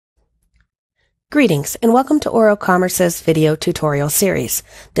Greetings and welcome to OroCommerce's video tutorial series.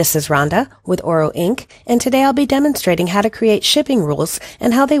 This is Rhonda with Oro Inc. and today I'll be demonstrating how to create shipping rules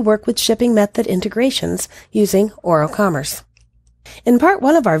and how they work with shipping method integrations using OroCommerce. In part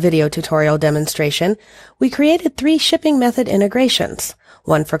 1 of our video tutorial demonstration, we created 3 shipping method integrations,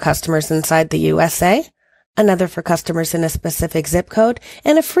 one for customers inside the USA, another for customers in a specific zip code,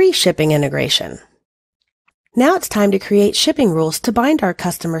 and a free shipping integration. Now it's time to create shipping rules to bind our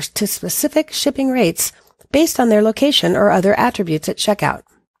customers to specific shipping rates based on their location or other attributes at checkout.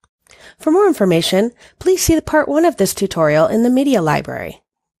 For more information, please see the part 1 of this tutorial in the media library.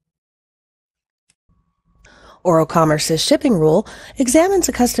 OroCommerce's shipping rule examines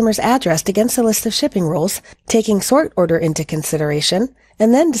a customer's address against a list of shipping rules, taking sort order into consideration,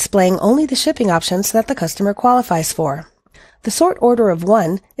 and then displaying only the shipping options that the customer qualifies for. The sort order of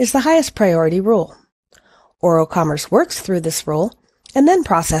 1 is the highest priority rule. OroCommerce works through this rule and then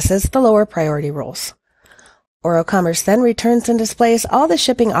processes the lower priority rules. OroCommerce then returns and displays all the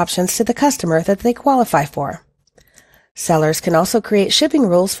shipping options to the customer that they qualify for. Sellers can also create shipping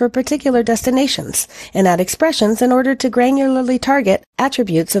rules for particular destinations and add expressions in order to granularly target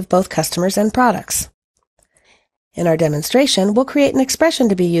attributes of both customers and products. In our demonstration, we'll create an expression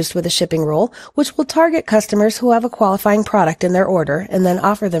to be used with a shipping rule, which will target customers who have a qualifying product in their order and then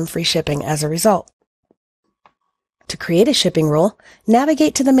offer them free shipping as a result. To create a shipping rule,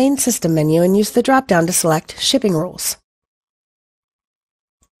 navigate to the main system menu and use the drop-down to select Shipping Rules.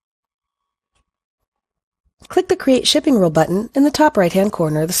 Click the Create Shipping Rule button in the top right-hand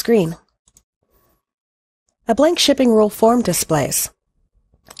corner of the screen. A blank shipping rule form displays.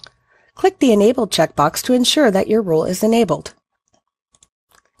 Click the Enabled checkbox to ensure that your rule is enabled.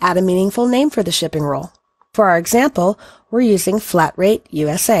 Add a meaningful name for the shipping rule. For our example, we're using Flat Rate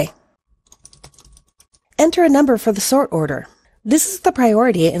USA. Enter a number for the sort order. This is the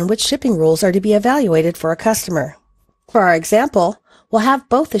priority in which shipping rules are to be evaluated for a customer. For our example, we'll have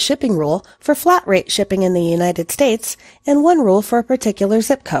both a shipping rule for flat rate shipping in the United States and one rule for a particular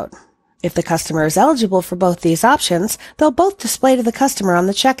zip code. If the customer is eligible for both these options, they'll both display to the customer on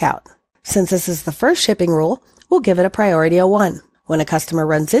the checkout. Since this is the first shipping rule, we'll give it a priority of 1. When a customer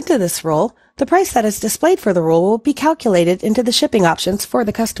runs into this rule, the price that is displayed for the rule will be calculated into the shipping options for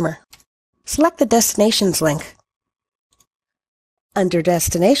the customer. Select the Destinations link. Under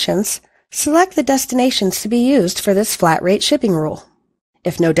Destinations, select the destinations to be used for this flat rate shipping rule.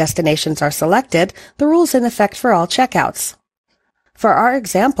 If no destinations are selected, the rule is in effect for all checkouts. For our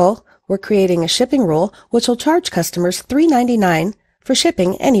example, we're creating a shipping rule which will charge customers $3.99 for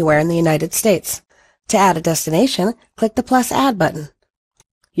shipping anywhere in the United States. To add a destination, click the plus Add button.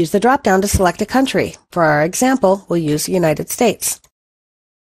 Use the drop-down to select a country. For our example, we'll use the United States.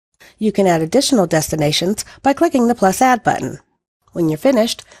 You can add additional destinations by clicking the plus Add button. When you're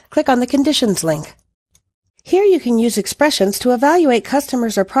finished, click on the Conditions link. Here you can use expressions to evaluate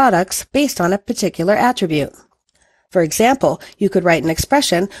customers or products based on a particular attribute. For example, you could write an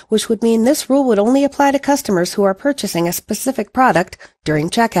expression which would mean this rule would only apply to customers who are purchasing a specific product during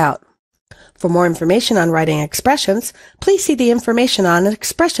checkout. For more information on writing expressions, please see the information on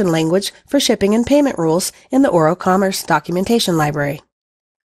expression language for shipping and payment rules in the OroCommerce documentation library.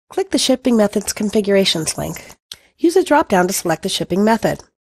 Click the Shipping Methods Configurations link. Use a drop-down to select the shipping method.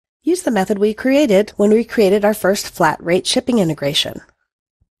 Use the method we created when we created our first flat rate shipping integration.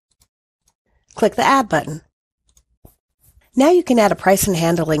 Click the Add button. Now you can add a price and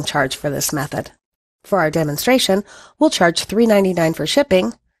handling charge for this method. For our demonstration, we'll charge $3.99 for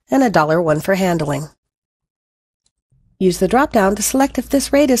shipping and $1.01 for handling. Use the drop-down to select if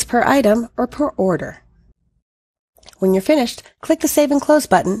this rate is per item or per order. When you're finished, click the Save and Close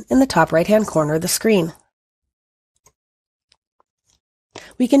button in the top right-hand corner of the screen.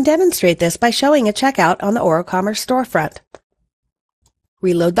 We can demonstrate this by showing a checkout on the OroCommerce storefront.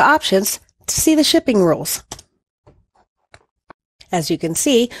 Reload the options to see the shipping rules. As you can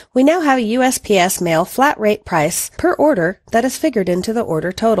see, we now have a USPS mail flat rate price per order that is figured into the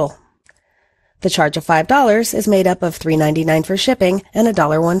order total. The charge of $5 is made up of $3.99 for shipping and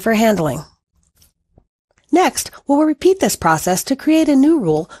 $1.01 for handling. Next, we'll repeat this process to create a new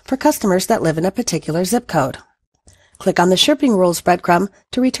rule for customers that live in a particular zip code. Click on the Shipping Rules breadcrumb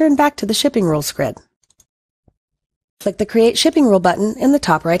to return back to the Shipping Rules grid. Click the Create Shipping Rule button in the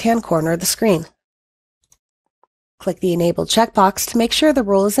top right-hand corner of the screen. Click the Enabled checkbox to make sure the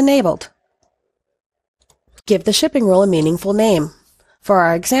rule is enabled. Give the shipping rule a meaningful name. For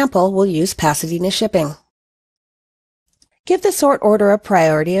our example, we'll use Pasadena Shipping. Give the sort order a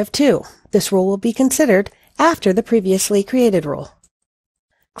priority of 2. This rule will be considered after the previously created rule.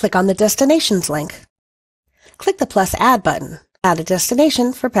 Click on the Destinations link. Click the plus Add button. Add a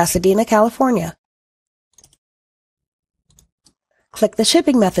destination for Pasadena, California. Click the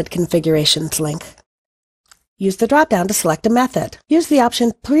Shipping Method Configurations link. Use the drop-down to select a method. Use the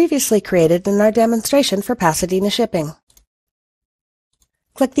option previously created in our demonstration for Pasadena shipping.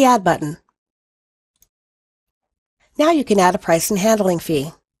 Click the Add button. Now you can add a price and handling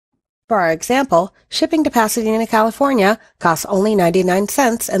fee. For our example, shipping to Pasadena, California costs only 99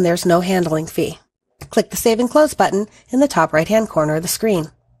 cents and there's no handling fee. Click the Save and Close button in the top right-hand corner of the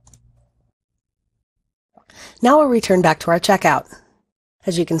screen. Now we'll return back to our checkout.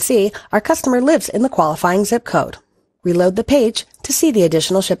 As you can see, our customer lives in the qualifying zip code. Reload the page to see the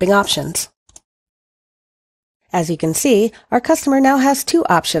additional shipping options. As you can see, our customer now has two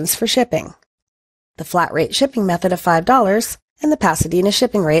options for shipping: the flat rate shipping method of $5 and the Pasadena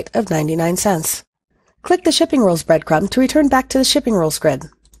shipping rate of 99 cents. Click the Shipping Rules breadcrumb to return back to the Shipping Rules grid.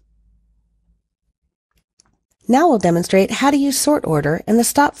 Now we'll demonstrate how to use Sort Order and the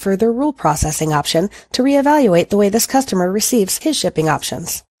Stop Further Rule Processing option to reevaluate the way this customer receives his shipping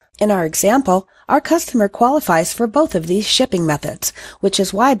options. In our example, our customer qualifies for both of these shipping methods, which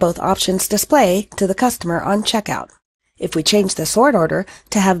is why both options display to the customer on checkout. If we change the sort order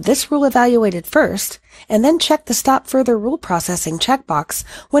to have this rule evaluated first, and then check the Stop Further Rule Processing checkbox,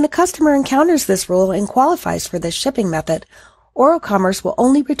 when a customer encounters this rule and qualifies for this shipping method, OroCommerce will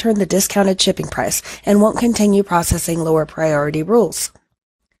only return the discounted shipping price and won't continue processing lower priority rules.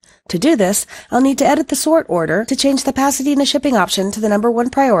 To do this, I'll need to edit the sort order to change the Pasadena shipping option to the number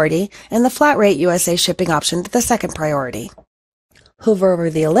 1 priority and the flat rate USA shipping option to the 2nd priority. Hover over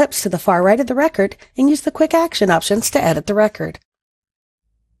the ellipse to the far right of the record and use the quick action options to edit the record.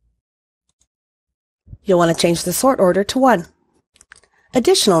 You'll want to change the sort order to 1.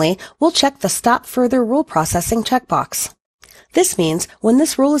 Additionally, we'll check the Stop Further Rule Processing checkbox. This means when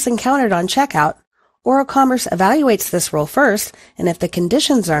this rule is encountered on checkout, OroCommerce evaluates this rule first, and if the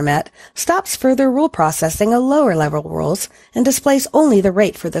conditions are met, stops further rule processing of lower level rules and displays only the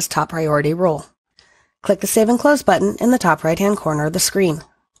rate for this top priority rule. Click the Save and Close button in the top right-hand corner of the screen.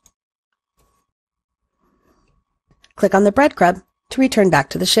 Click on the breadcrumb to return back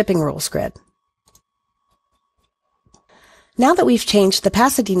to the Shipping Rules grid. Now that we've changed the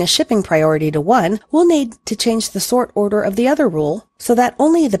Pasadena shipping priority to 1, we'll need to change the sort order of the other rule so that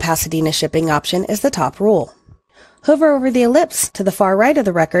only the Pasadena shipping option is the top rule. Hover over the ellipse to the far right of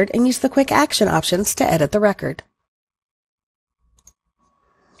the record and use the quick action options to edit the record.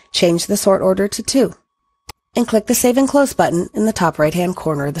 Change the sort order to 2. And click the Save and Close button in the top right-hand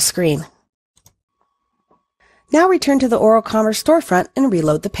corner of the screen. Now return to the OroCommerce storefront and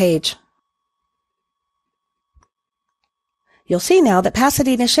reload the page. You'll see now that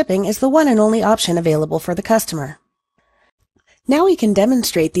Pasadena shipping is the one and only option available for the customer. Now we can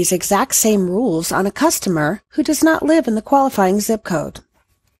demonstrate these exact same rules on a customer who does not live in the qualifying zip code.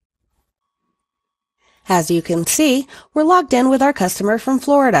 As you can see, we're logged in with our customer from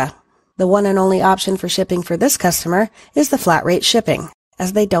Florida. The one and only option for shipping for this customer is the flat rate shipping,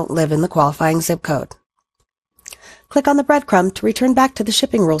 as they don't live in the qualifying zip code. Click on the breadcrumb to return back to the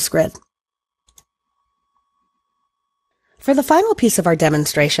Shipping Rules grid. For the final piece of our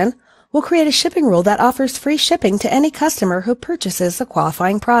demonstration, we'll create a shipping rule that offers free shipping to any customer who purchases a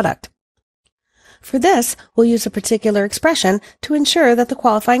qualifying product. For this, we'll use a particular expression to ensure that the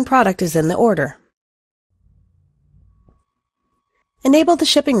qualifying product is in the order. Enable the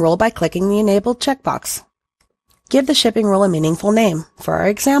shipping rule by clicking the Enabled checkbox. Give the shipping rule a meaningful name. For our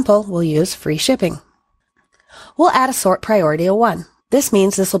example, we'll use free shipping. We'll add a sort priority of 1. This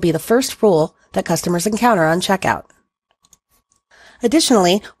means this will be the first rule that customers encounter on checkout.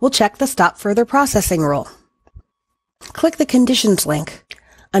 Additionally, we'll check the Stop Further Processing rule. Click the Conditions link.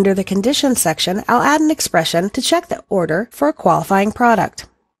 Under the Conditions section, I'll add an expression to check the order for a qualifying product.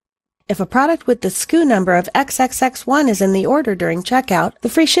 If a product with the SKU number of XXX1 is in the order during checkout, the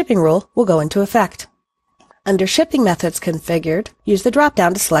free shipping rule will go into effect. Under Shipping Methods Configured, use the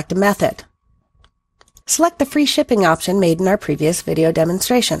drop-down to select a method. Select the free shipping option made in our previous video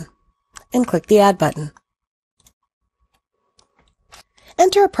demonstration, and click the Add button.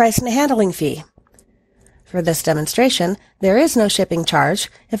 Enter a price and a handling fee. For this demonstration, there is no shipping charge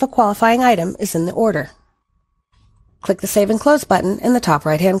if a qualifying item is in the order. Click the Save and Close button in the top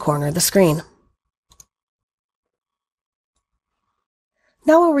right-hand corner of the screen.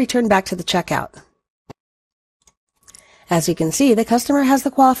 Now we'll return back to the checkout. As you can see, the customer has the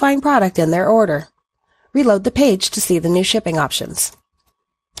qualifying product in their order. Reload the page to see the new shipping options.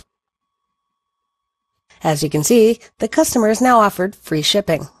 As you can see, the customer is now offered free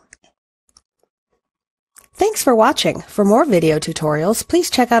shipping. Thanks for watching. For more video tutorials, please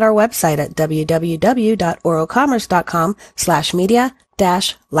check out our website at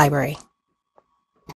www.orocommerce.com/media-library.